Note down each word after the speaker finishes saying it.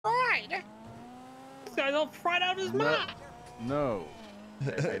This guy's all fried out of his mind. No.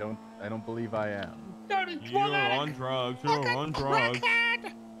 I don't believe I am. You're on drugs. You're on drugs.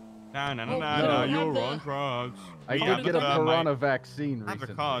 No, you're on drugs. I did get a piranha vaccine recently. Have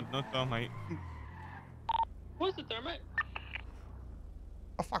a card, no thermite. What's the thermite?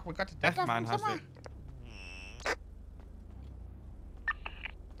 Oh fuck, we got the Death man has it.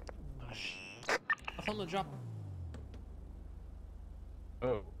 I found the drop.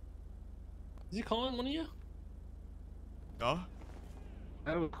 Oh. Is he calling one of you? Yeah.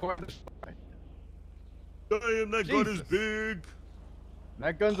 That was quite a sight. Damn, that gun is big.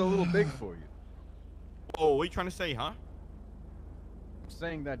 That gun's a little big for you. Oh, what are you trying to say, huh? I'm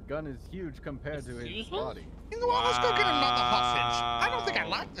saying that gun is huge compared to his body. You know what? Let's go get another hostage. I don't think I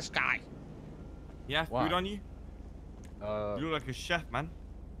like this guy. Yeah, food on you? You look like a chef, man.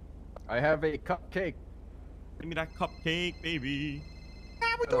 I have a cupcake. Give me that cupcake, baby. Nah,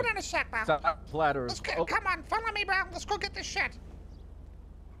 we'll do it in a sec, bro. Platter. Let's go. Come on, follow me, bro. Let's go get this shit.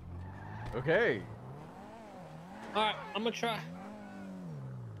 Okay. All right, I'm gonna try.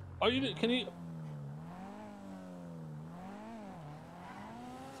 Are you? Can you?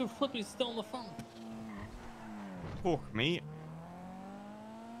 So Flippy's still on the phone. Talk, mate.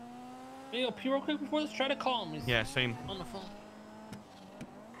 Hey, yo, pee real quick before this. Try to call him. He's yeah, same. On the phone.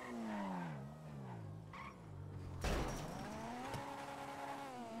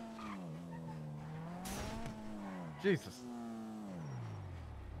 Jesus.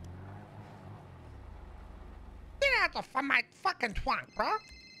 Get out of my fucking trunk, bro.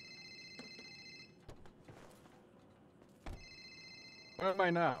 Where am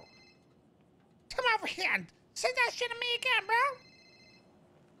I now? Come over here and say that shit to me again, bro.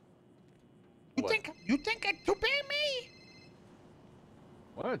 You think it too big me?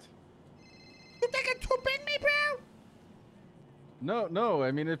 What? You think it too big me, bro? No.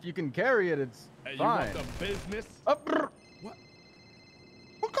 I mean, if you can carry it, it's fine. You want the business? What?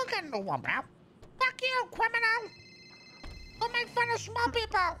 We'll go get a new one, bro. Fuck you, criminal. Don't make fun of small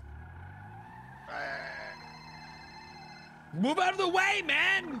people. Move out of the way,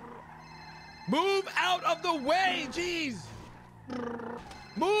 man! Move out of the way, jeez!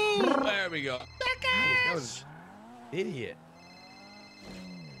 Move! There we go. That was idiot.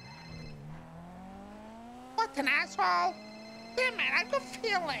 What an asshole. Damn it, I've got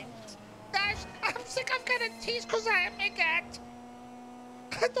feelings. Gosh, I'm sick of getting teased because I am a cat.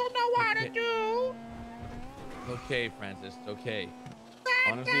 I don't know what to do. Okay, Francis, it's okay.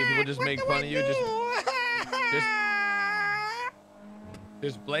 Honestly, if people just make fun of you,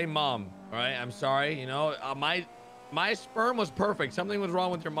 just blame mom, all right? I'm sorry, you know, my sperm was perfect. Something was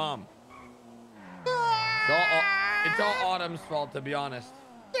wrong with your mom. It's all Autumn's fault, to be honest.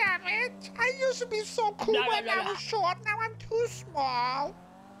 Damn it! I used to be so cool when I was short. Now I'm too small.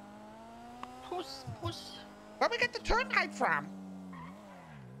 Puss. Where we get the termite from?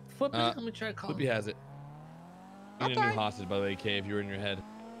 Flippy, let me try to call. Flippy has it. You need a new hostage, by the way, Kay, if you were in your head.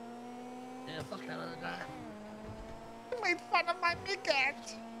 Yeah, fuck that other guy. You made fun of my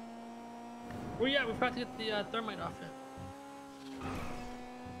midget. Well, yeah, we have to get the thermite off it.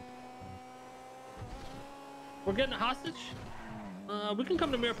 We're getting a hostage. We can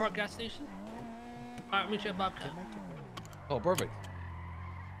come to Mirror Park gas station. All right, meet you at Bobcat. Oh, perfect.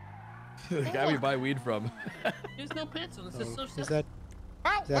 The guy we buy weed from. There's no pants on. This is so simple. Is that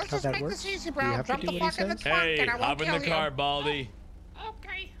let's how just that make works? this easy, You bro. have to Drop do the what he fuck in the says? trunk Hey, and I won't hop in the kill car, you. Baldy.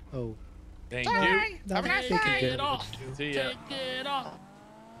 Okay. Oh. Thank Sorry. you. Have a nice Take day. it It off. See ya. Take it off.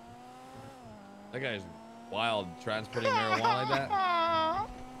 That guy's wild, transporting marijuana like that.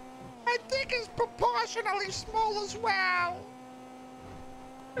 My dick is proportionally small as well.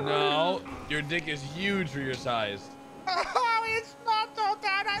 No, your dick is huge for your size. Oh, it's not though,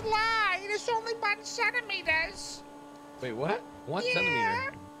 Dad. I lied. It's only 1 centimeters. Wait, what? 1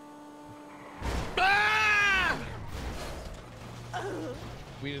 centimeter?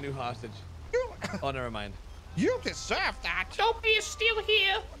 We need a new hostage. Oh, never mind. You deserve that. Dopey is still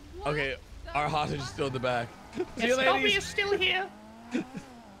here. Okay, our hostage is still in the back. See you, Dopey ladies. is still here.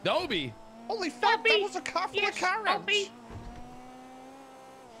 Dobie. Holy fuck, that was a car full of currents. Dopey.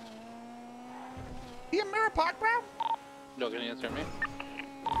 You in Mirror Park, bro? No, can you answer me?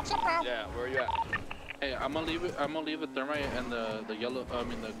 What's up, bro? Yeah, where are you at? Hey, I'm gonna leave a thermite and the yellow,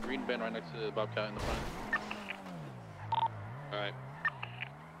 the green bin right next to the Bobcat in the front. All right.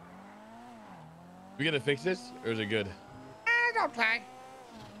 We gonna fix this, or is it good? Don't try.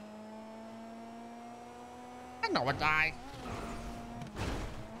 I know a die.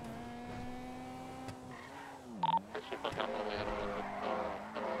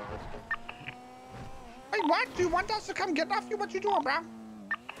 Hey, what? Do you want us to come get off you? What you doing, bro?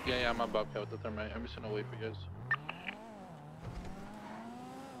 Yeah, I'm on Bobcat with the thermite. I'm just gonna wait for you guys.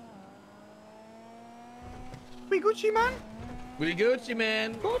 We Gucci, man. We Gucci,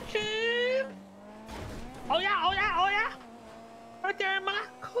 man. Gucci. Oh yeah, oh yeah, oh yeah. Right there in my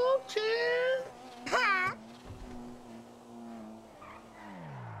Gucci. Ha.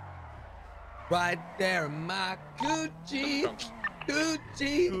 Right there, my Gucci.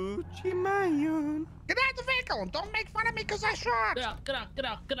 Gucci. Gucci, man. Get out the vehicle. Don't make fun of me because I shot. Get out, get out, get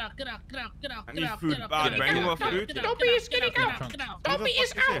out, get out, get out, get out, get out, I get need out, food get out, bad, get man. out, You want get out, food? get out, Don't get be out, skinny, get go. out, get out. Who Don't the be fuck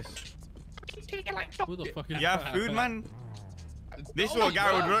his is out. this? Who the fuck is Yeah, that? food, man. This is what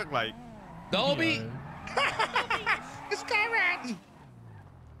Gary would look like. Dolby. This guy rat.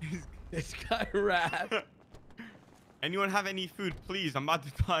 This guy rat. Anyone have any food, please? I'm about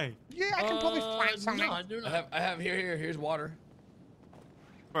to die. Yeah, I can probably find something. No, I do not. I have here's water.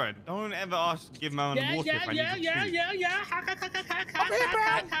 Bro, don't ever ask give man Yeah, water if I need food.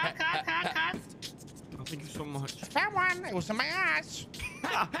 Oh, thank you so much. Found one. It was in my ass.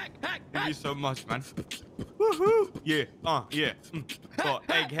 Thank you so much, man. Woohoo! Yeah, yeah. Got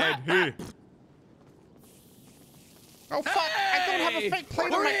egghead here. Oh fuck! I don't have a fake plate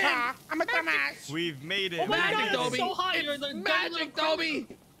in We're my in. car. I'm a dumbass. We've made it. Oh my man. Magic, God, Dobby. it's so hot here. It's The magic, Dobby.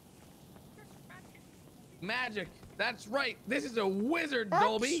 Magic. That's right. This is a wizard, What?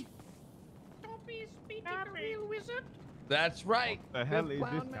 Dolby. Don't be speaking a real wizard. That's right. What the hell This is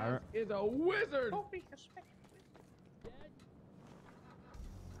clown this, mask Garrett? is a wizard. Don't be a speaking.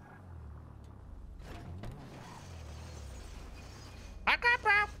 I got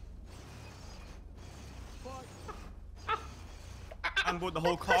bro. And brought the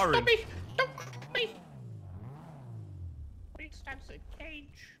whole car in. Don't be. Please, that's a cage.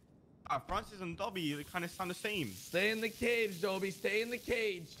 Francis and Dobby, they kind of sound the same. Stay in the cage, Dolby. Stay in the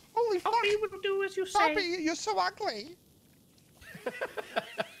cage. Holy fuck! You would do as you say. Bobby, you're so ugly.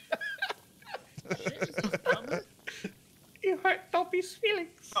 You hurt Dobby's feelings.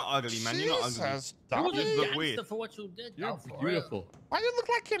 You're not ugly, man. You're not ugly. Jesus, You Dobby. just look weird. for what you did. You're though, for real. beautiful. Why do you look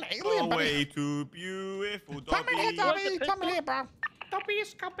like you're an alien, Oh, buddy? way too beautiful, Come in here, Dobby. Dobby. the Come in pistol? here, bro. Dobby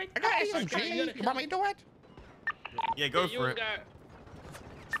is coming. I got Dobby is SMG. coming. You want me to do it? Yeah, go for it.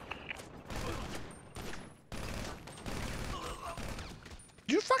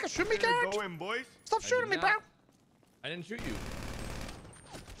 You fucking shoot me, Garrett? Go in, boys. Stop shooting me, did bro. not. I didn't shoot you.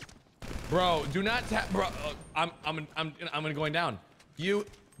 Bro, do not tap, bro. I'm going down. You,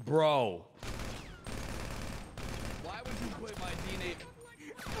 bro. Why would you put my DNA?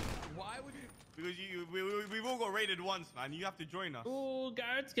 Why would you? Because we've all got raided once, man. You have to join us. Ooh,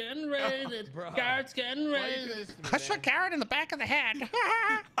 Garrett's getting raided. Bro. Garrett's getting Why you do raided. this to me, I shot man? Garrett in the back of the head.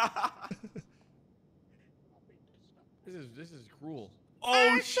 This is cruel. Oh,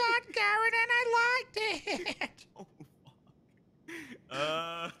 I shit. shot Garrett and I liked it. Oh,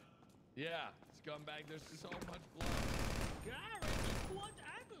 fuck. Yeah, scumbag. There's so much blood. Garrett, there's blood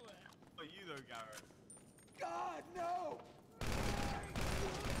everywhere. What you though, Garrett? God, no!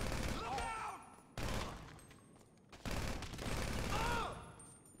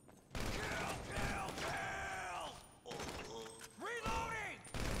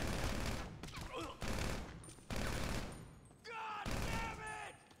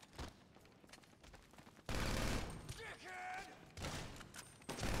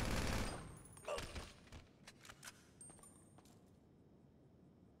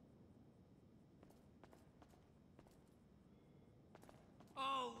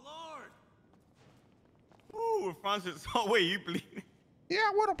 Ooh, Francis. Oh, wait, you bleeding?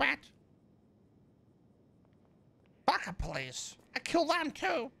 Yeah, a little bit. Fuck police. I killed them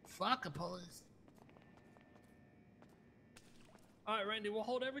too. Fuck a police. All right, Randy, we'll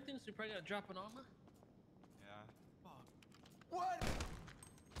hold everything, so you probably gotta drop an armor. Yeah. Fuck. What?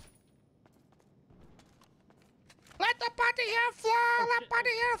 Let the body hair flow. Let body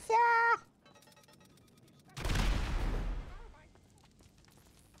hair flow.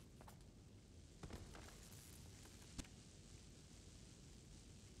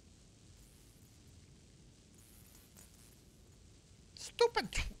 Stupid.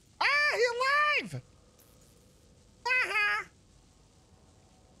 He alive.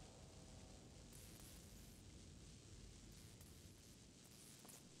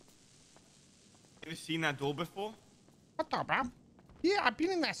 You seen that door before? What the, bro? Yeah, I've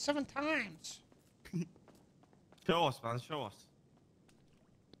been in there 7 times. Show us, man. Show us.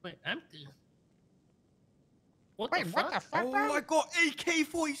 Wait, empty. What Wait, the what fuck? the fuck, Oh, bro? I got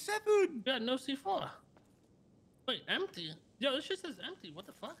AK-47. Yeah, no C4. Wait, empty. Yo, this shit says empty. What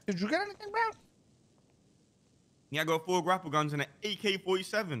the fuck? Did you get anything, bro? Yeah, I got 4 grapple guns and an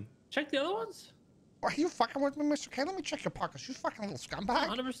AK-47. Check the other ones. Are you fucking with me, Mr. K? Let me check your pockets. You fucking little scumbag.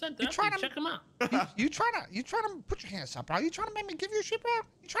 100%. You trying to Check them out. you trying to put your hands up, bro? You trying to make me give you shit, bro?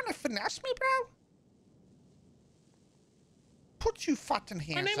 You trying to finesse me, bro? Put you fucking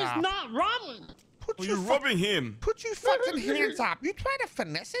hands up. My name is not Robin. Put Well, you you're robbing him. Put you fucking hands up. You trying to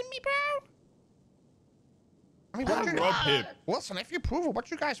finesse me, bro? I mean, what you Rob him. Listen, if you prove it,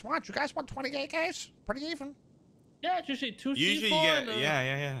 what you guys want? You guys want 20 AKs? Pretty even. Yeah, it's usually 2 Usually C4 you get, and a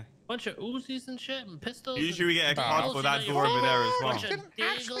yeah. bunch of Uzis and shit and pistols. Usually we get a and card balls for in that your door over there as I well. bunch of didn't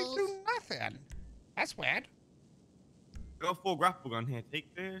actually deagles. do nothing. That's weird. Got a full grapple gun here.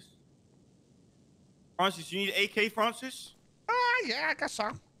 Take this. Francis, you need AK, Francis? Yeah, I guess so.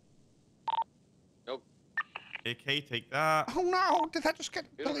 AK, take that. Oh no, did that just get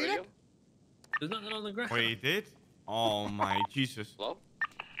deleted? There's nothing on the ground. Wait, it did? Oh my Jesus. Hello?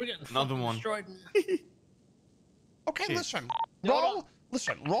 We're getting Another fucking one. destroyed. Okay, Shit. listen. No,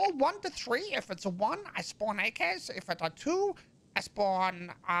 Roll 1 to 3. If it's a 1, I spawn AKs. If it's a 2, I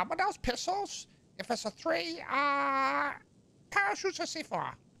spawn what else? Pistols. If it's a 3, parachutes or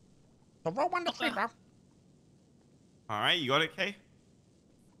C4. So roll 1 to 3, bro. Alright, you got it, K?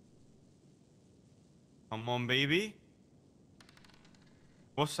 Come on, baby.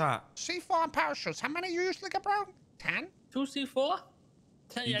 What's that? C4 and parachutes. How many you usually get, bro? 10? 2 C4?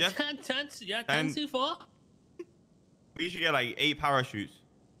 10, You yeah, def- 10, yeah, 10 10. C4. We usually get like 8 parachutes.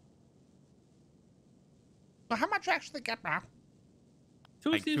 So how much you actually get, bro?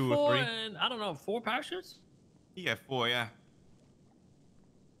 2 Like C4 2 or 3. and, I don't know, 4 parachutes? You get 4, yeah.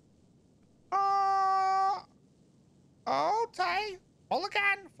 Okay. Roll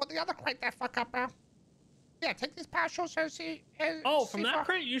again for the other crate that fuck up, bro. Yeah, take these parachutes and see. Oh, from that C4.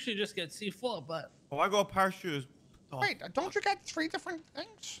 crate, you usually just get C4, but... Oh, I got parachutes. Wait, don't you get 3 different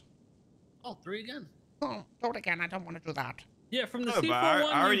things? Oh, 3 again. Oh, do it again. I don't want to do that. Yeah, from the No, C4 but I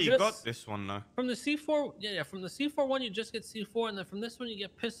one, already you just... got this one though. From the C4, yeah, from the C4 one, you just get C4, and then from this one, you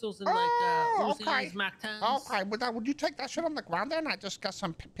get pistols and like Uzis, okay. Mac 10s. Okay, would you take that shit on the ground then? I just got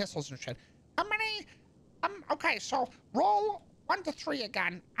some pistols and shit. How many? Okay, so roll 1 to 3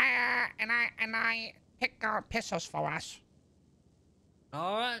 again. And I pick pistols for us.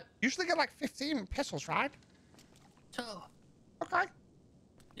 All right, Usually get like 15 pistols, right? so Okay.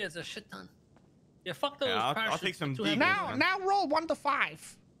 yeah, it's a shit ton. Yeah, fuck those Yeah, I'll parachutes. take some Too heavy. deagles. Now roll 1 to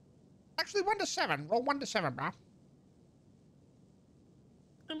 5. Actually, 1 to 7. Roll 1 to 7, bro.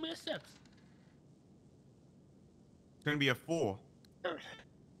 Give me a 6. It's gonna be a 4.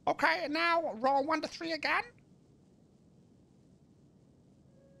 Okay, and now roll 1 to 3 again.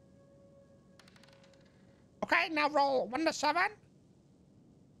 Okay, now roll 1 to 7.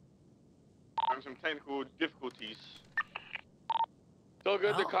 Having some technical difficulties. So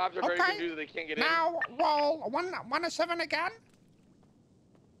good, the Oh. cops are very Okay. confused they can't get in. Now roll 1 to 7 again.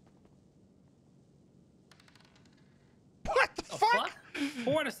 What the The fuck? fuck?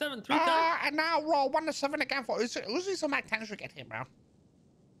 4 to 7, 3 times? And now roll 1 to 7 again for Uzis or Mac 10s you get here, bro.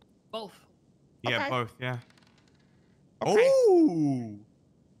 Both. Yeah, Okay. both, yeah. Okay. Oh!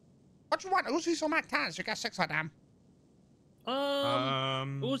 What you want, Uzis or Mac 10s? You got 6 of them.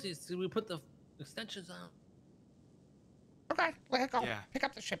 Uzis, we put the extensions on. Okay, let it go. Yeah. Pick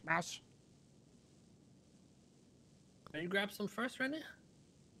up the shit, mouse. Can you grab some first, Randy?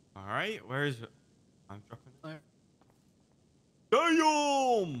 Alright, where is it? I'm dropping it. Alright.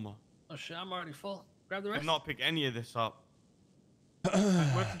 Damn! Oh shit, I'm already full. Grab the Did rest. not pick any of this up. We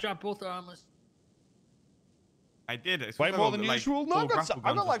have to drop both our armors. I did. It's Way because I more got, than like, usual. No, full I've got, grapple I've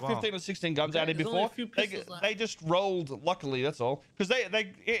got guns like as well. 15 or 16 guns Okay, out here there's only a before. few pistols left. They just rolled, luckily, that's all. Because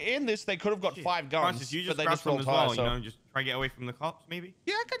they in this, they could have got Shit. 5 guns, Francis, you but just they grab just some rolled as high, well, so. you know, just try to get away from the cops, maybe?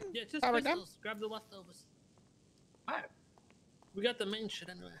 Yeah, I can. Yeah, just Alright, then. pistols. Grab the leftovers. Alright. We got the main shit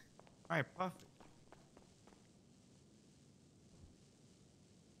anyway. Alright, perfect.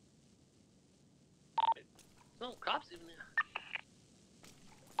 No cops even there.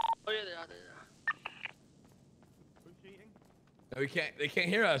 Oh yeah, they are. They are. Who's cheating? No, they can't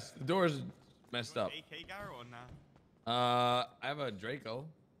hear us. The door's messed up. AK Garrett or nah? I have a Draco.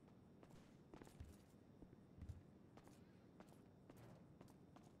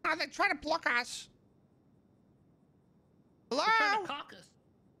 Oh, they try to block us. Hello? We're trying to caucus.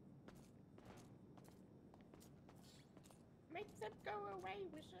 Make them go away,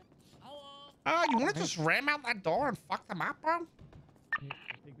 wizard. Hello. Oh, you want to just ram out that door and fuck them up, bro?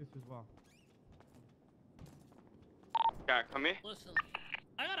 Take this as well. Garrett, come here. Listen,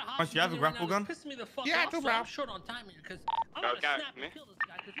 I got a Francis, hostage you have a right now grapple that's gun? pissing me the fuck Yeah, I off, do, so bro. I'm short on time here because I'm Go, gonna Garrett, snap come and here. kill this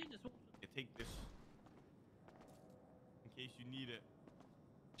guy because he just won't. Yeah, take this. In case you need it.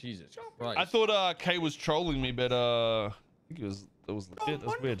 Jesus I Christ. thought Kay was trolling me, but I think it was legit.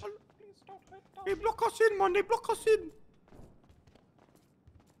 That's weird. They block us in, man. They block us in.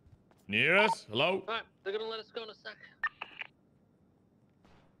 Near us? Hello? Alright, they're gonna let us go in a sec.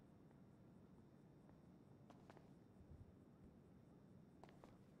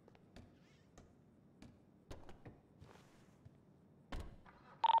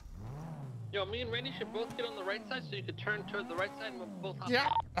 Yo, me and Randy should both get on the right side so you could turn toward the right side and we'll both hop. Yeah,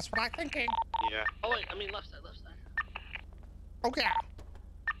 that's what I'm thinking. Yeah. Oh wait, I mean left side, left side. Okay.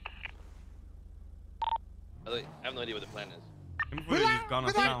 I have no idea what the plan is. Everybody's gone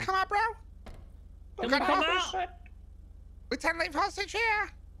us down. Come on, bro. Can we come out? We can leave hostage here.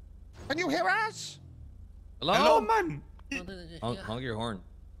 Can you hear us? Hello? Hello, man. Honk your horn.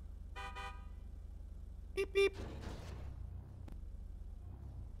 Beep, beep.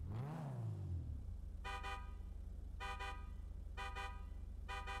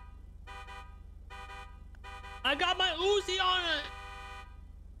 I got my Uzi on it.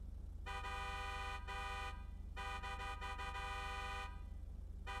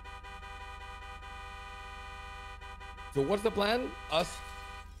 So what's the plan? Us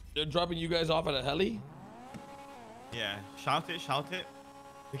dropping you guys off at a heli? Yeah, shout it, shout it.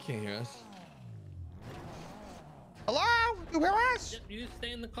 They can't hear us. Hello? You hear us? Yep, you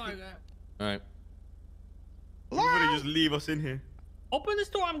stay in the car, guy. All right. Everybody Hello? just leave us in here. Open this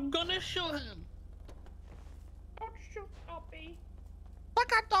door. I'm gonna shoot him. Don't shoot Dobby.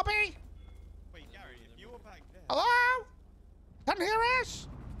 Look at Dobby. Wait, Gary, if you were back there. Hello? Can you hear us?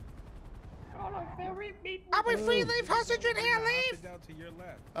 Are we free? Leave hostage in here. Leave. Down to your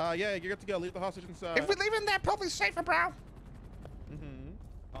left. Yeah, you're good to go. Leave the hostage inside. If we leave in there, probably safer, bro.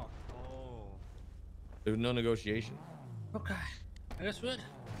 Mm-hmm. Oh. There's no negotiation. Okay. I guess we're good.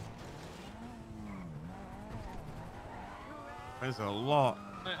 There's a lot.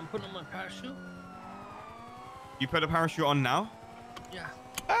 Alright, I'm putting on my parachute. You put a parachute on now? Yeah.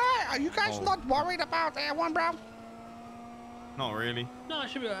 Hey, are you guys Oh. not worried about Air One, bro? Not really. No, I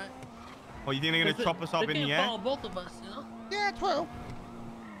should be alright. Oh, you think they're gonna chop us up they in can't the air? follow both of us, you know? Yeah, true.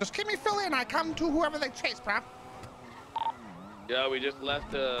 Just keep me filling and I come to whoever they chase, bro. Yeah, we just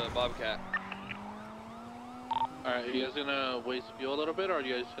left Bobcat. Alright, you guys gonna waste fuel a little bit, or are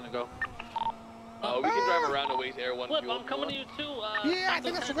you guys gonna go? We can drive around to waste Air 1 Flip, fuel. I'm coming to you too. Yeah, I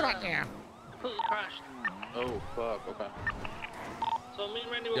think that's a good idea. Completely crashed. Oh, fuck, okay. So me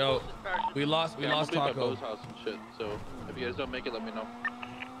and Randy will Yo, both just parachute. we lost Yeah, I'm gonna be at my Taco. Bo's house and shit, so if you guys don't make it, let me know.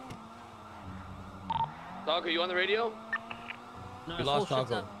 Taco, you on the radio? No, We it's lost full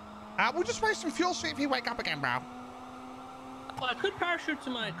shit's Taco. up. We'll just waste some fuel, see if he wake up again, bro. Well, I could parachute to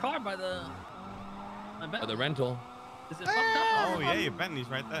my car by the... my Or the Bentley. rental. Is it fucked up? Oh yeah, your Bentley's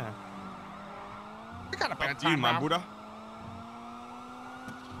right there. We got a bit of Up to you, time, my bro. Buddha.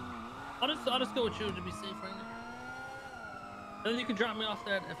 I'll just go with you to be safe right now. Then you can drop me off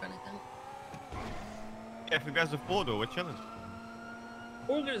there if anything. Yeah, if you guys afford it, we're chilling.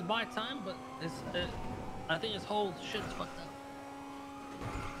 Or we're gonna just buy time, but I think his whole shit's fucked up.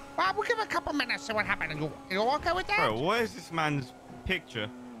 Well, we'll give it a couple minutes, see what happens. You okay with that? Bro, what is this man's picture?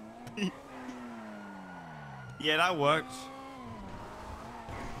 Yeah, that works.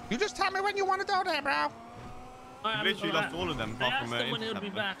 You just tell me when you want to go there, bro. Alright, We literally lost all of them, I apart asked from him when he'll be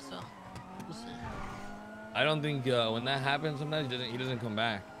Interceptor. back, so we'll see. I don't think when that happens, sometimes he doesn't come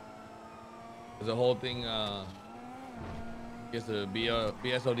back. There's a whole thing. Gets to be a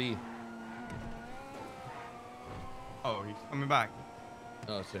BSOD. Oh, he's coming back.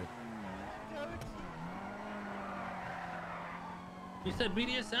 Oh, sick. You said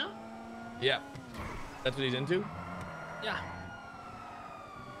BDSM? Yeah, that's what he's into. Yeah.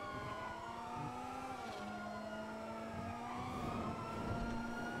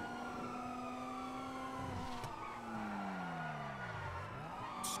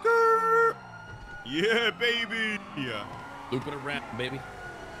 Skirt! Yeah, baby! Yeah. Looping around, baby.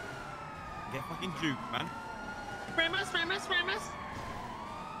 Get fucking juked, man. Ramus, Ramus, Ramus.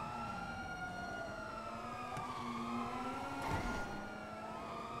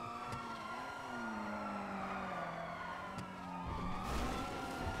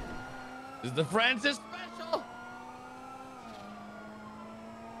 This is the Francis special.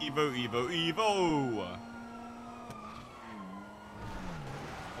 Evo, Evo, Evo!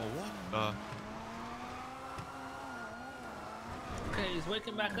 Oh, what the? Okay, he's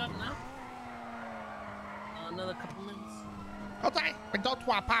waking back up now. Another couple minutes. Okay, we go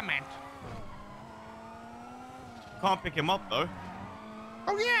to our apartment. Can't pick him up, though.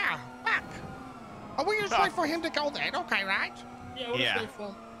 Oh, yeah. Fuck. Oh, we just wait for him to go then. Okay, right? Yeah, we'll Yeah. just wait for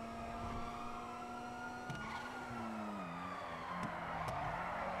him.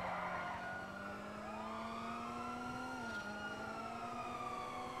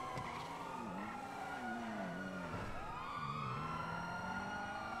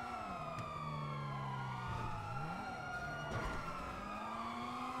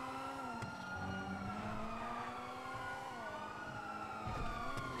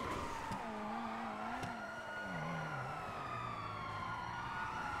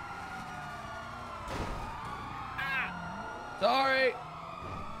 Sorry.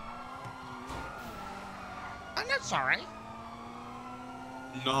 I'm not sorry.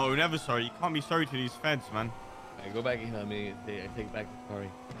 No, never sorry. You can't be sorry to these feds, man. I go back in on me. I take back the sorry.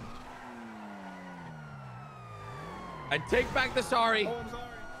 I take back the sorry. Oh, I'm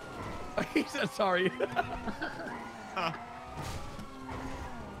sorry. He said sorry.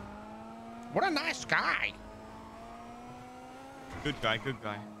 What a nice guy. Good guy, good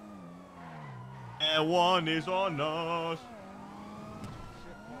guy. Air one is on us.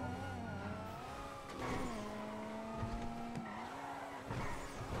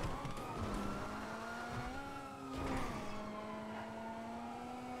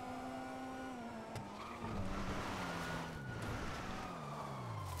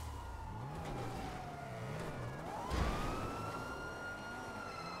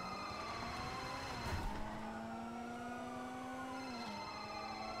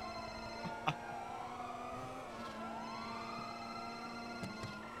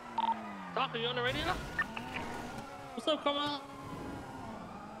 Doc, are you on the radio? What's up, Carmel?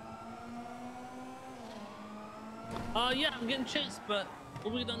 Yeah, I'm getting chased, but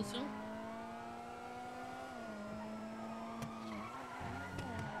we'll be done soon.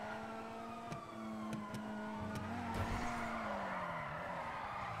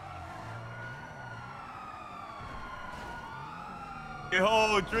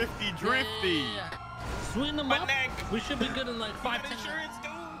 Oh, drifty, drifty. Yeah. Sweeten them up. We should be good in like 5-10 minutes.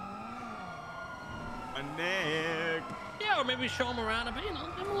 My neck. Yeah, or maybe show them around a bit, you know,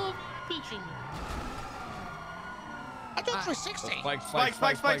 give them a little feature. I do 360. Spikes. Oh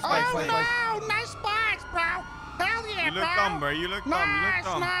no, nice spikes, bro. Hell yeah, You look bro. dumb, bro. You look dumb. You look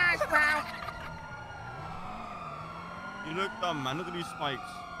dumb. Nice, bro. You look dumb, man. Look at these spikes.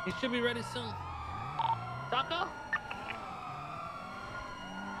 He should be ready soon. Taco?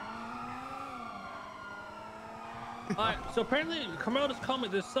 Alright, so apparently Carmel just called me.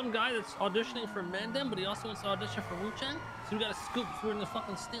 There's some guy that's auditioning for Mandem, but he also wants to audition for Wu-Chang. So we got a scoop, so we're gonna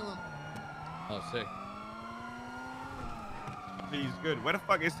fucking steal him. Oh, sick. He's good. Where the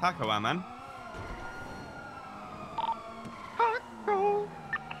fuck is Taco at, man? Taco.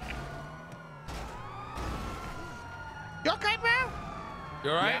 You okay, bro? You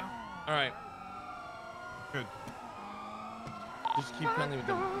alright? Yeah. Alright. Good. Just keep telling me.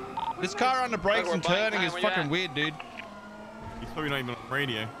 This car on the brakes We're and buying turning time is when you're fucking at. weird, dude. He's probably not even on the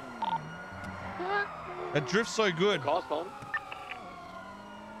radio. It drifts so good. Call's phone.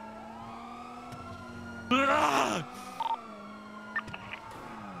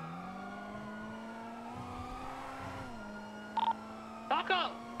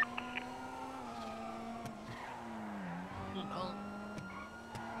 Taco! I'm calling.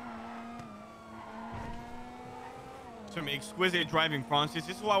 Some exquisite driving, Francis.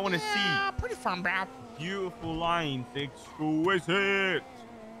 This is what I want to Yeah, pretty fun, bro. see. Beautiful lines. Exquisite.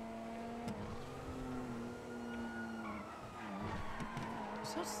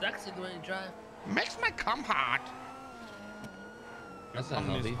 So sexy the way you drive. Makes my cum hard. That's not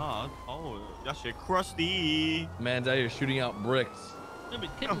Something is healthy. hard. Oh, that shit crusty. Man's out here shooting out bricks. Maybe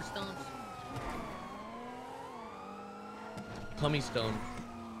kidney stones. Tummy stone.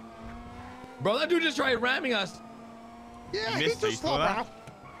 Bro, that dude just tried ramming us. Yeah, You he's missed it, too you slow, saw bro.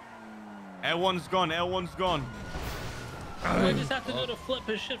 that? L1's gone. L1's gone. I just have to do the flip.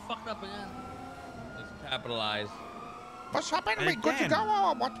 His shit fucked up again. Let's capitalize. What's happening? We good to Again. go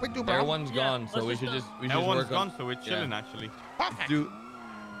or what we do, bro? Everyone's Yeah, gone, so let's we just should go. just L1's work gone, on. so we're chilling, actually. Perfect. Do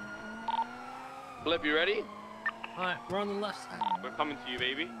Flip, you ready? Alright, we're on the left side. We're coming to you,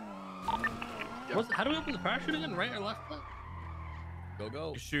 baby. How do we open the parachute again? Right or left flip? go.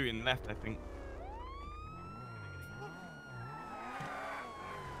 You're shooting left, I think.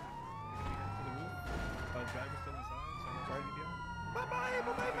 Driver's still inside, so I'm sorry to deal. Bye-bye,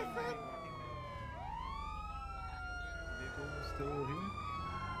 my friend. Vehicle still here?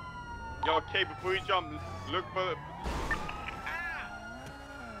 Yo, okay, before you jump, look for...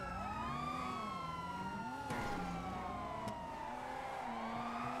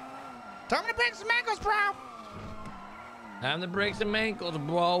 Time to break some ankles, bro. Time to break some ankles,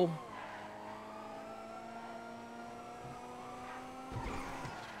 bro.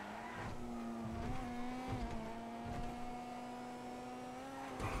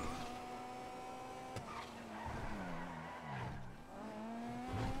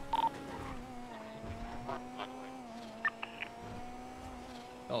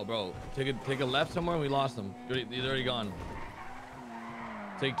 Oh, bro, take a left somewhere and we lost them. He's already gone.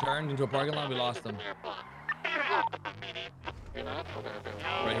 Take turns into a parking lot, we lost them.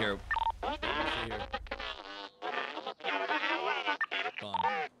 Right here. Right here. Gone.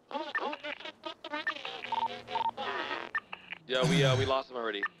 Yeah, we lost him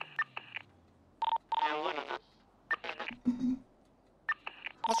already.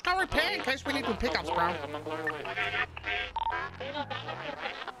 Let's go repair in case we need to pickups, bro.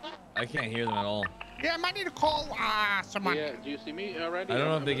 I can't hear them at all. Yeah, I might need to call someone. Yeah, do you see me already? I don't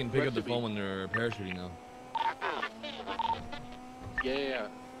know if they can pick up the phone when they're parachuting now. Yeah.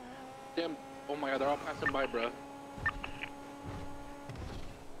 Damn. Oh my god, they're all passing by, bro.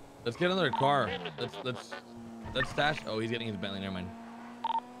 Let's get another car. Let's stash. Oh, he's getting his Bentley. Never mind.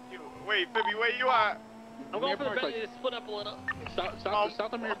 Wait, Phoebe, where you at? I'm going Mirror for the Park, Bentley to split up a little.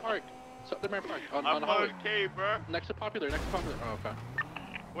 South of Mirror Park. South of Mirror Park. On I'm highway. okay, bro. Next to Popular. Oh, okay.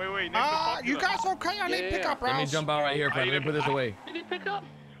 Wait, next to Popular. You guys okay? I need pickup, bro. Let me jump out right here, friend. Let me put this away. Did he pick up?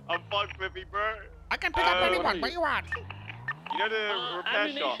 I'm fucked, Phoebe, bro. I can pick up anyone. Where you at? You know the repair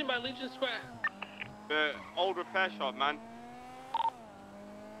shop? Ammunition by Legion Square. The old repair shop, man.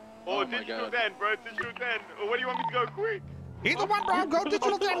 Oh, digital den, bro. Digital den. What do you want me to go quick? Either one, bro. Go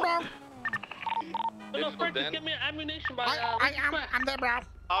digital den, bro. No, Frank, just get me ammunition by I'm there, bro.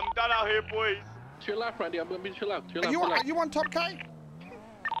 I'm done out here, boys. To your left, Randy. I'm gonna be to your left. To your left. Are you on top K?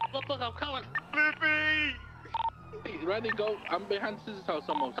 Look, I'm coming. Phoebe! Hey, Randy, go. I'm behind Scissor's house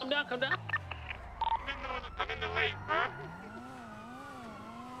almost. Come down. I'm in the lake, bro.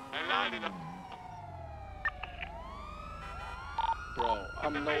 I landed up. Bro,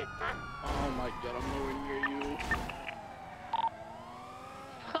 I'm no. Oh my god, I'm nowhere near you.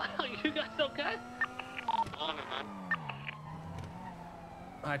 You guys okay? On it, man.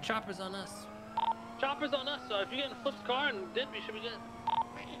 Alright, chopper's on us. Chopper's on us, so if you get in Flip's car and dip, you should be good.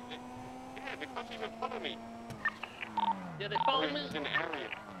 Yeah, they can't even follow me. Yeah, they follow me. It's an area.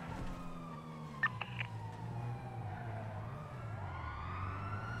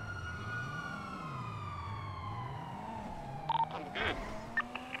 I'm good.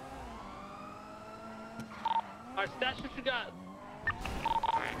 Alright, stash what you got.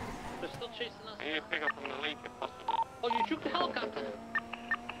 They're still chasing us. I need to pick up from the lake if possible. Oh, you juked the helicopter.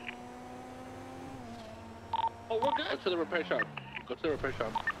 Oh, we're Go good? to the repair shop. Go to the repair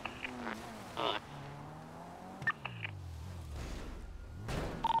shop.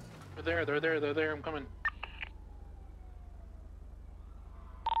 They're there. I'm coming.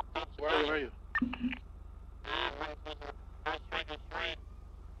 Where are you?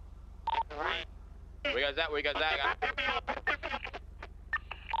 Where you guys at?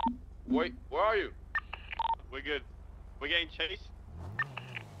 Wait, where are you? We're good. We're getting chased.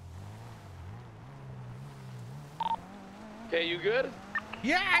 Okay, you good?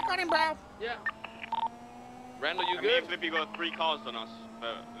 Yeah, I got him, bro. Yeah. Randall, you Me good? and Flippy got 3 cars on us.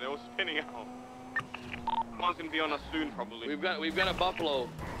 They're all spinning out. One's gonna be on us soon, probably. We've got a buffalo.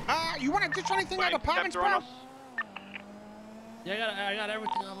 You want to ditch anything at apartments, Interceptor on bro? us. Yeah, I got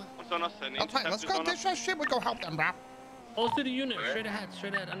everything on me. What's on us? An Okay, let's interceptor's go on ditch us. that shit. We go help them, bro. Oh, let's do the unit. Straight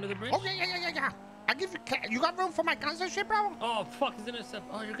ahead, under the bridge. Oh, yeah. I give you. You got room for my guns and shit, bro? Oh, fuck, he's intercept.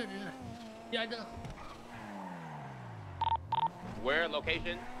 Oh, you're good. Yeah, I do. Where?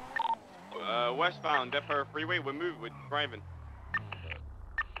 Location? Westbound, Depot Freeway. We're driving.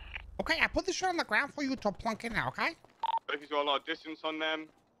 Okay, I put this shit on the ground for you to plunk in now, okay? But if he's got a lot of distance on them.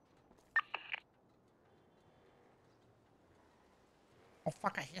 Oh,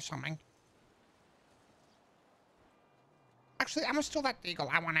 fuck, I hear something. Actually, I'm gonna steal that eagle.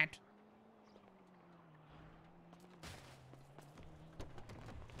 I want it.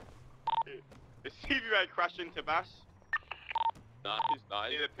 Is CVI crashed into Bass? Nah, he's not.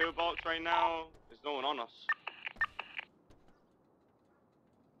 Near the pillbox right now. There's no one on us.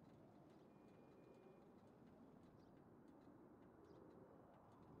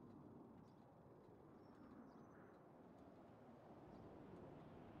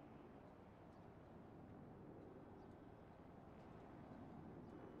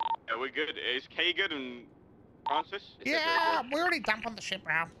 Yeah, we're good. Is Kay good and Francis? Yeah, we already dumped on the ship,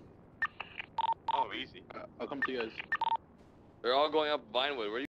 bro. Oh, easy. I'll come to you guys. They're all going up Vinewood. Where you